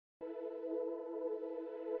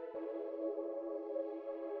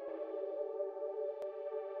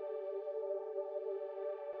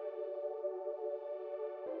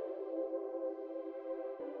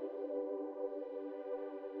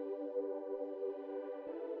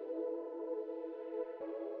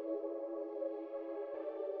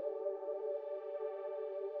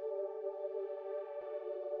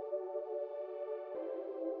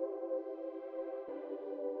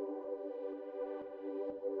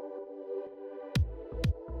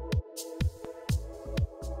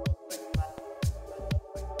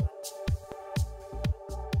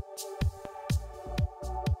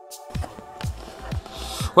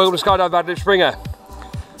Welcome to Skydive at Lippspringe.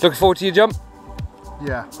 Looking forward to your jump?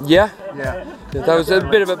 Yeah. Yeah? Yeah. That was a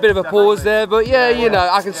bit of a pause there, but yeah, you know,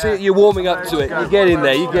 I can see it, you're warming up to it. You get in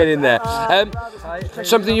there, you get in there.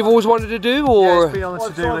 Something you've always wanted to do, or? Yeah, it's been on the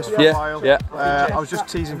to-do list for a while. Yeah. I was just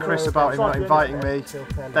teasing Chris about him not inviting me,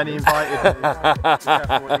 then he invited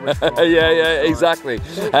me. Yeah, exactly.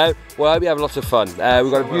 Well, I hope you have lots of fun. We've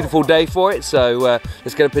got a beautiful day for it, so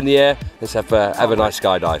let's get up in the air, let's have a nice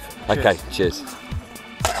skydive. Okay, cheers.